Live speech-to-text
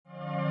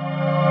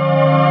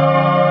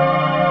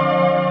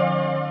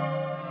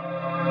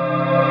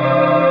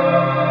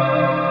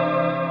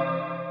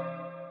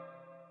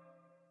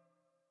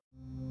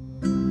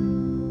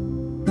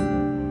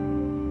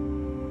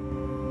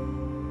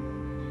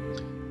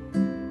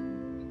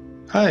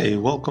Hi,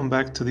 welcome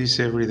back to this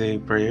everyday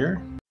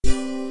prayer.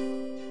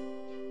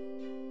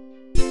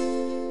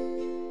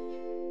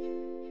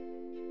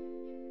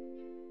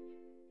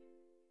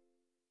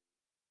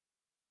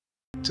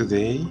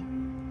 Today,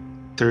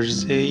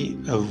 Thursday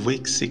of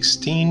week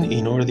 16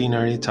 in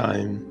ordinary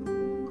time,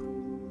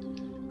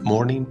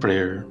 morning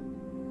prayer.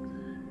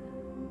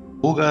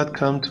 O God,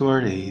 come to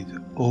our aid.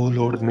 O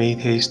Lord, make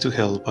haste to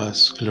help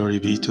us. Glory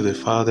be to the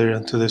Father,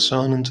 and to the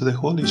Son, and to the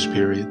Holy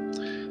Spirit,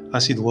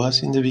 as it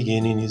was in the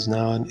beginning, is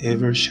now, and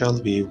ever shall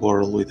be,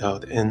 world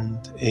without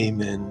end.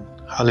 Amen.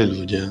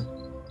 Hallelujah.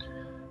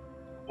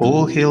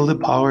 All hail the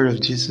power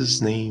of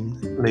Jesus' name.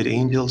 Let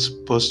angels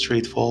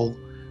prostrate fall.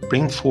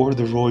 Bring forth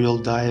the royal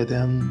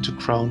diadem to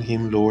crown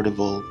him Lord of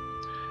all.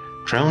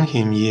 Crown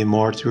him, ye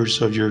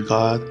martyrs of your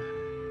God,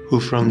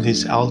 who from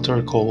his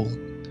altar call.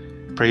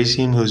 Praise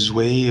him whose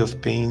way of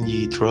pain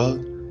ye trod,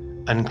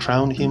 and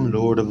crown him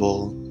Lord of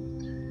all.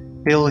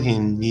 Hail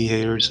him, ye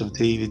heirs of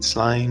David's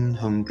line,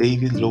 whom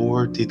David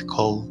Lord did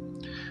call,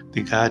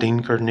 the God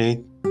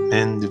incarnate,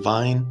 man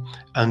divine,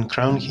 and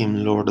crown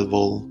him Lord of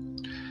all.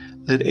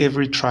 Let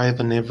every tribe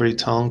and every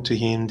tongue to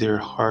him their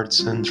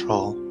hearts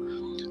enthral.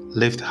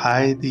 Lift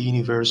high the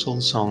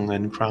universal song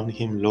and crown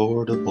him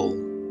Lord of all.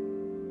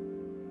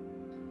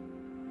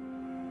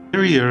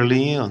 Very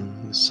early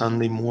on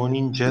Sunday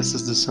morning, just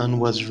as the sun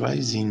was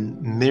rising,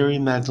 Mary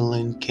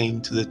Magdalene came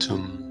to the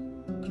tomb.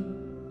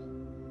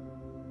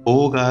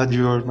 O God,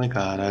 you are my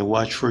God, I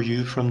watch for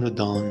you from the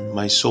dawn.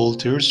 My soul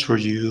thirsts for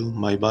you,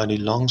 my body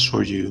longs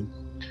for you.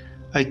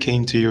 I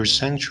came to your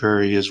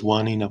sanctuary as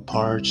one in a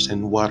parched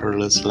and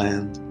waterless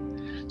land,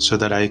 so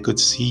that I could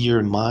see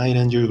your might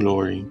and your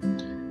glory.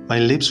 My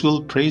lips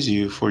will praise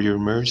you, for your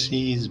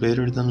mercy is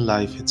better than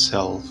life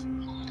itself.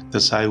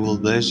 Thus I will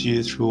bless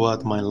you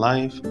throughout my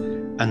life,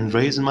 and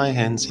raise my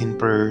hands in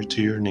prayer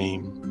to your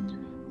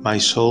name. My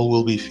soul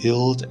will be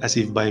filled as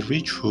if by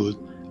rich food,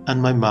 and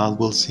my mouth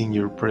will sing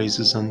your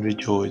praises and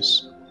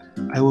rejoice.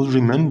 I will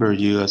remember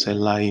you as I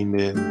lie in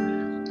bed.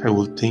 I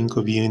will think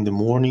of you in the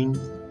morning,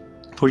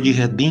 for you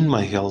have been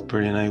my helper,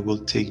 and I will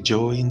take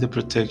joy in the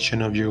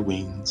protection of your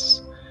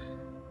wings.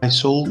 My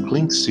soul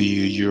clings to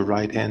you, your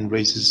right hand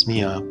raises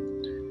me up.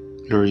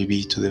 Glory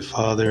be to the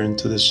Father, and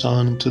to the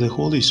Son, and to the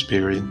Holy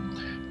Spirit,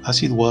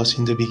 as it was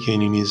in the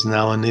beginning, is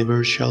now, and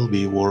ever shall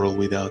be, world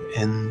without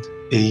end.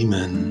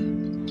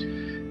 Amen.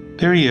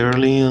 Very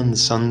early on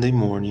Sunday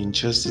morning,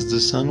 just as the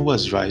sun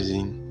was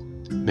rising,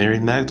 Mary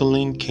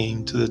Magdalene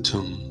came to the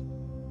tomb.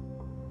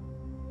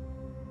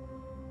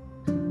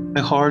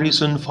 My heart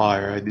is on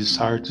fire, I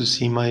desire to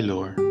see my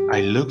Lord. I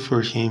look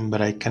for him,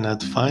 but I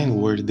cannot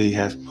find where they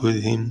have put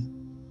him.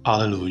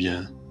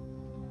 Alleluia.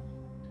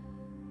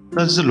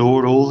 Bless the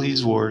Lord, all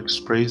his works,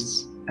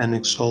 praise and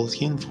exalt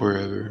him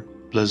forever.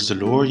 Bless the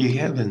Lord, ye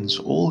heavens,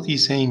 all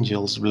his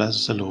angels,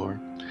 bless the Lord.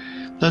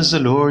 Bless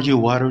the Lord, ye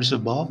waters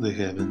above the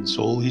heavens,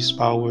 all his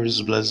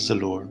powers, bless the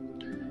Lord.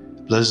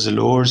 Bless the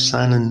Lord,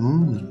 sun and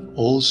moon,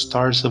 all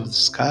stars of the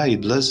sky,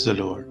 bless the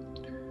Lord.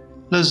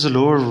 Bless the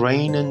Lord,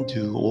 rain and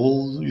dew,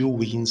 all your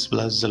winds,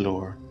 bless the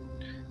Lord.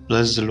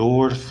 Bless the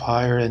Lord,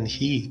 fire and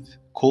heat,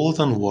 cold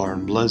and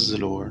warm, bless the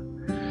Lord.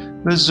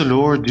 Bless the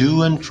Lord,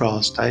 dew and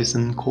frost, ice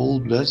and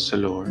cold, bless the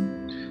Lord.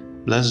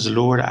 Bless the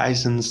Lord,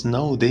 ice and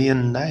snow, day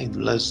and night,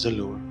 bless the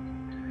Lord.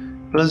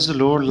 Bless the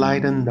Lord,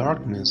 light and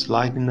darkness,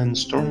 lightning and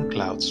storm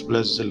clouds,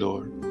 bless the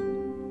Lord.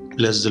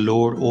 Bless the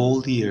Lord,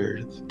 all the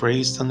earth,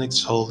 praise and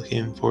exalt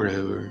him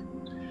forever.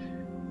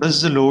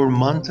 Bless the Lord,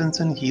 mountains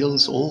and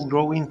hills, all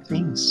growing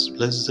things,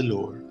 bless the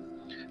Lord.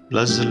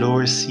 Bless the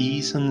Lord,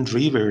 seas and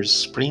rivers,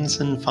 springs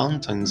and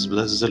fountains,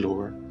 bless the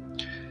Lord.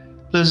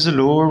 Bless the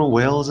Lord,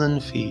 whales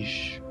and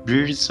fish,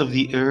 birds of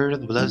the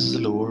earth, bless the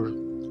Lord.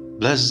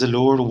 Bless the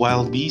Lord,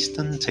 wild beasts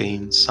and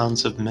tame,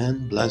 sons of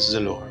men, bless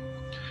the Lord.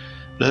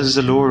 Bless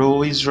the Lord,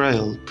 O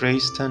Israel,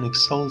 praise and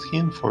exalt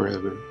him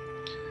forever.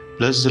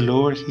 Bless the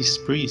Lord, his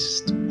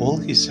priests, all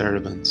his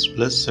servants,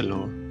 bless the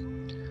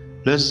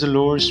Lord. Bless the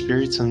Lord,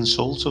 spirits and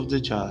souls of the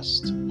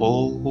just,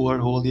 all who are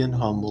holy and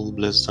humble,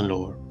 bless the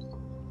Lord.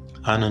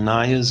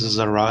 Ananias,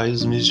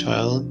 Azarias,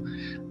 Mishael,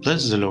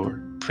 bless the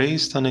Lord,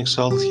 praise and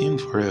exalt him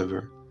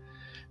forever.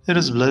 Let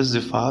us bless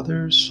the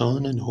Father,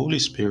 Son, and Holy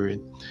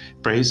Spirit.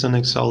 Praise and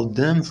exalt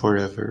them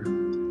forever.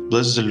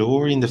 Bless the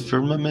Lord in the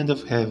firmament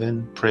of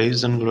heaven.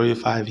 Praise and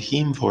glorify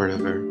him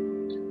forever.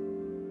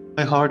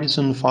 My heart is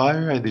on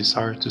fire. I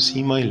desire to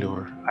see my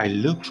Lord. I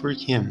look for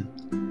him,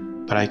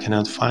 but I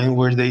cannot find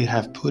where they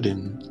have put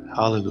him.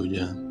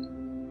 Hallelujah.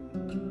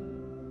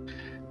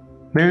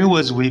 Mary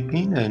was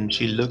weeping, and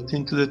she looked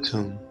into the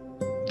tomb.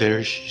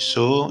 There she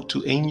saw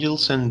two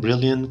angels in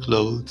brilliant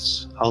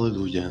clothes.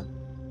 Hallelujah.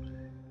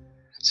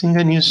 Sing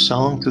a new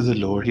song to the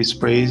Lord, his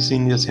praise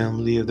in the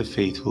assembly of the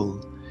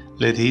faithful.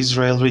 Let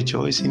Israel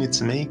rejoice in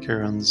its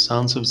Maker, and the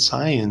sons of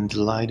Zion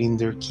delight in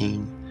their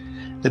King.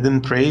 Let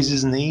them praise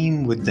his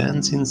name with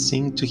dancing,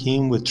 sing to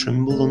him with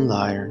timbrel and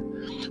lyre.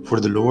 For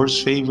the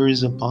Lord's favor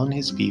is upon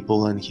his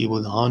people, and he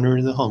will honor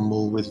the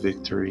humble with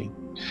victory.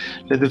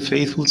 Let the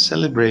faithful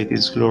celebrate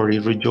his glory,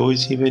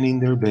 rejoice even in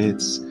their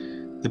beds.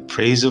 the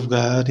praise of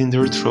God in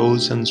their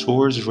throats and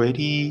swords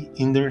ready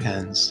in their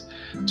hands,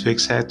 to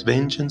exact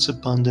vengeance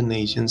upon the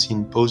nations,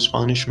 impose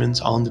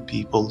punishments on the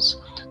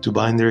peoples, to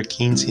bind their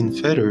kings in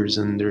fetters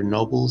and their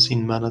nobles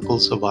in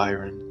manacles of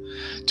iron,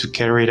 to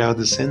carry out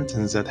the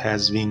sentence that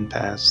has been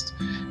passed.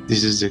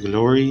 This is the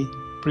glory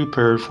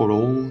prepared for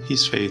all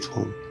his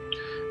faithful.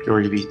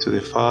 Glory be to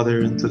the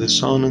Father, and to the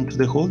Son, and to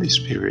the Holy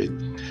Spirit,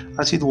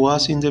 as it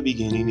was in the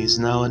beginning, is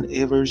now, and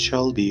ever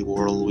shall be,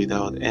 world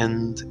without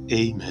end.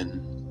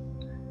 Amen.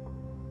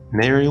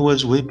 Mary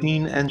was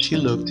weeping, and she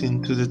looked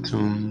into the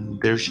tomb.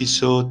 There she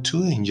saw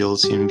two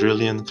angels in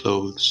brilliant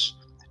clothes.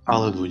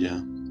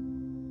 Alleluia.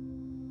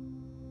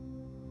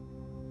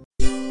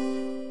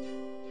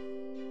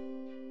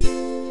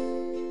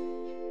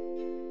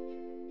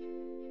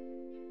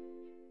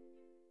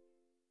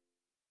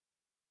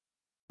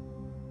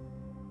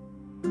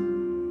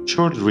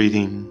 Short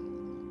reading.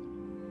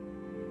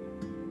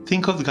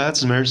 Think of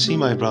God's mercy,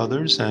 my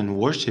brothers, and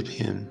worship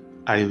Him,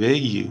 I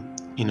beg you,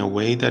 in a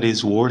way that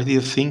is worthy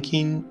of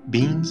thinking,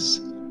 beings,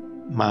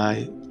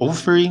 by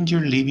offering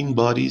your living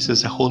bodies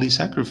as a holy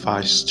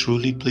sacrifice,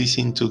 truly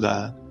pleasing to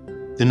God.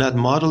 Do not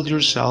model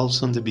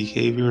yourselves on the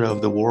behavior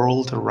of the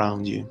world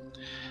around you,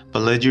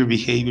 but let your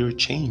behavior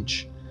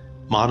change,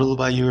 modeled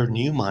by your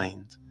new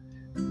mind.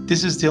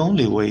 This is the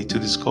only way to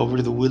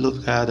discover the will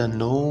of God and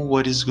know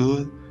what is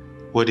good,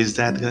 what is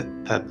that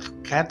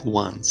God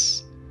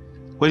wants,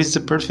 what is the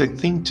perfect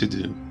thing to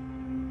do.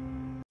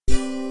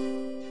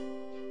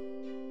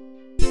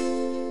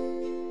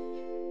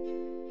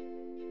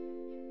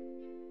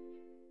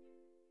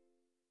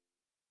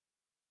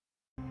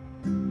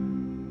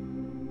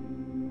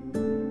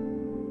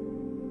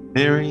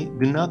 Mary,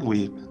 do not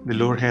weep, the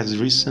Lord has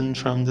risen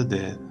from the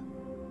dead.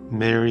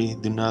 Mary,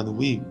 do not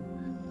weep,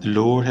 the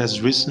Lord has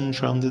risen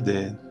from the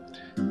dead.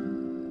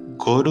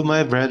 Go to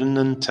my brethren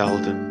and tell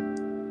them,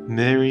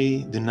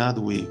 Mary, do not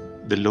weep,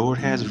 the Lord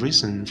has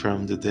risen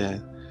from the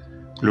dead.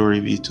 Glory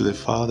be to the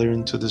Father,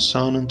 and to the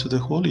Son, and to the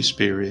Holy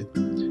Spirit.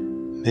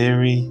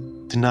 Mary,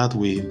 do not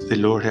weep, the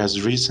Lord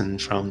has risen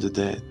from the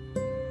dead.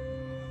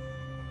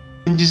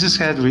 When Jesus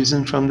had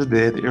risen from the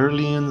dead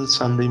early on the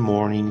Sunday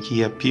morning,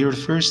 he appeared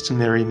first to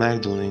Mary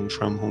Magdalene,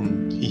 from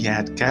whom he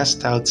had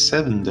cast out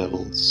 7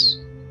 devils.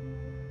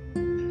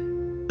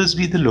 Blessed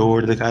be the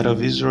Lord, the God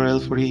of Israel,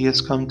 for he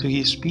has come to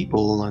his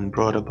people and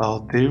brought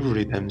about their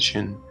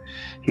redemption.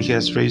 He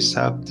has raised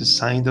up the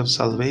sign of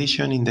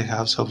salvation in the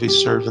house of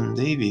his servant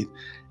David,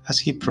 as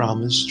he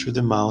promised through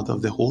the mouth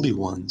of the holy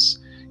ones,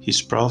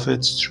 his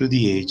prophets through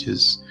the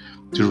ages,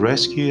 to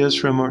rescue us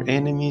from our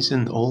enemies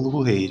and all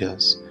who hate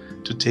us,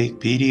 to take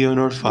pity on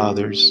our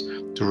fathers,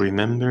 to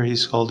remember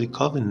his holy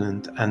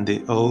covenant and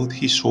the oath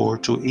he swore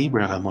to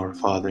Abraham our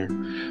father,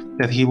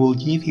 that he will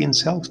give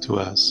himself to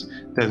us,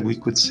 that we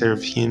could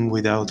serve him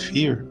without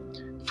fear,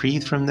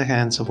 freed from the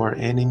hands of our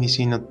enemies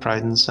in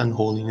uprightness and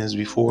holiness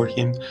before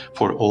him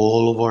for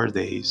all of our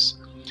days.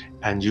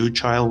 And you,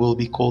 child, will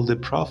be called the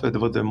prophet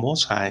of the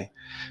Most High,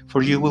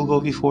 for you will go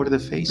before the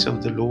face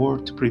of the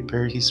Lord to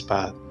prepare his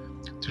path,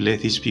 to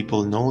let his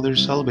people know their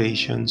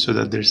salvation, so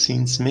that their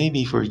sins may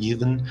be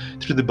forgiven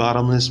through the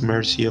bottomless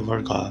mercy of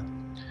our God.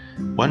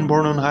 One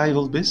born on high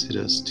will visit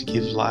us, to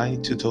give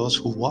light to those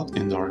who walk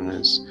in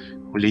darkness,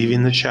 who live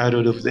in the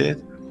shadow of death,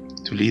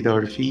 to lead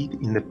our feet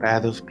in the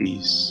path of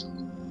peace.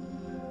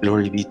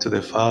 Glory be to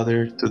the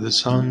Father, to the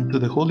Son, to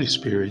the Holy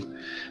Spirit,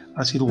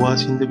 as it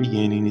was in the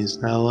beginning, is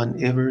now,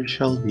 and ever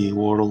shall be,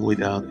 world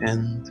without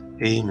end.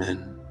 Amen.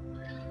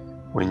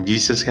 When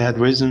Jesus had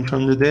risen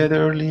from the dead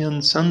early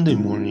on Sunday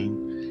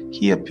morning,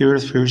 he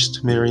appeared first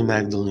to Mary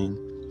Magdalene,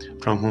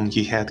 from whom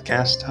he had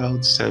cast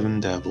out 7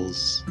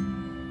 devils.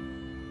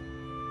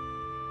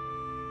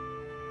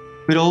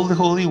 With all the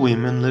holy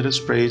women, let us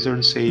praise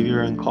our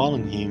Savior and call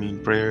on him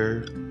in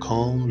prayer.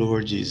 Come,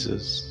 Lord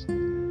Jesus.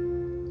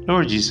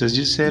 Lord Jesus,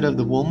 you said of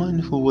the woman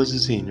who was a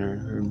sinner,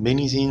 her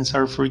many sins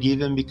are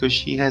forgiven because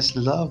she has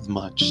loved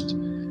much.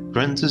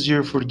 Grant us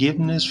your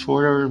forgiveness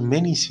for our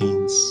many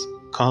sins.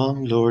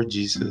 Come, Lord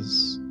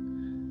Jesus.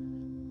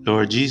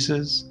 Lord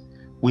Jesus,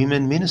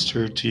 women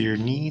minister to your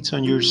needs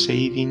on your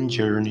saving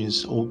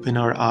journeys. Open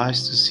our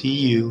eyes to see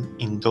you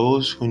in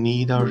those who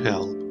need our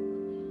help.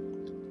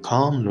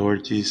 Come,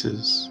 Lord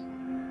Jesus.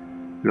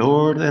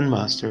 Lord and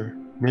Master,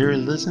 Mary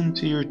listened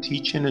to your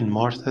teaching, and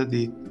Martha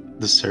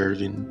the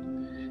serving.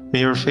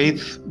 May our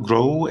faith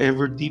grow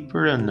ever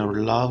deeper and our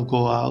love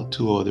go out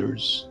to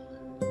others.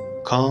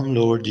 Come,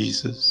 Lord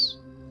Jesus.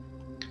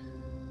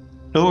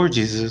 Lord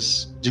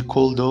Jesus, you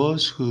call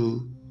those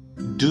who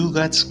do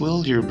God's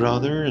will your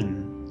brother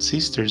and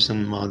sisters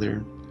and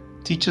mother.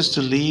 Teach us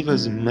to live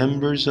as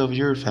members of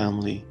your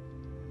family.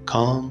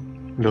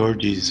 Come, Lord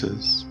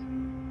Jesus.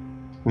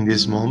 In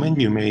this moment,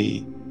 you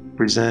may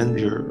present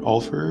your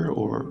offer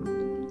or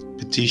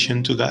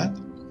petition to God.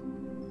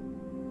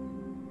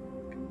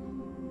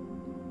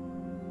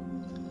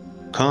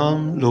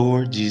 Come,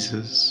 Lord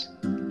Jesus.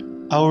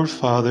 Our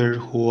Father,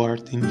 who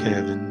art in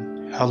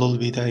heaven, hallowed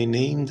be thy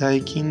name. Thy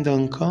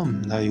kingdom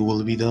come, thy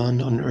will be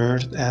done on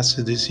earth as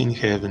it is in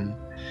heaven.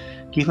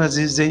 Give us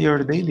this day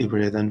our daily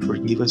bread, and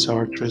forgive us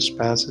our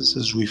trespasses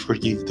as we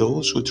forgive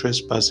those who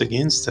trespass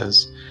against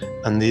us.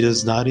 And lead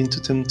us not into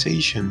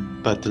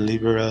temptation, but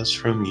deliver us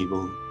from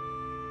evil.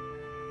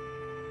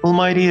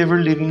 Almighty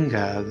ever-living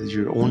God,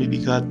 your only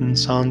begotten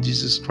Son,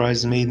 Jesus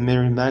Christ, made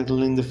Mary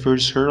Magdalene the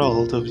first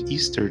herald of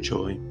Easter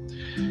joy.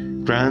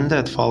 Grant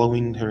that,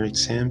 following her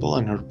example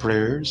and her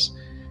prayers,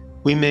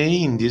 we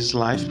may in this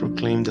life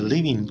proclaim the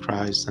living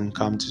Christ and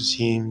come to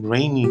see him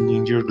reigning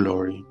in your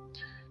glory.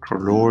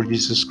 Through Lord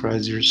Jesus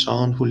Christ, your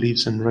Son, who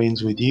lives and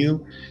reigns with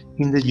you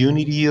in the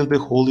unity of the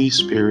Holy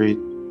Spirit,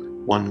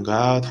 one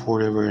God,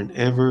 forever and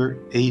ever.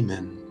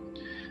 Amen.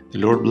 The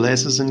Lord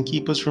bless us and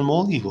keep us from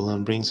all evil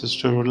and brings us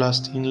to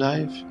everlasting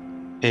life.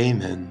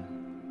 Amen.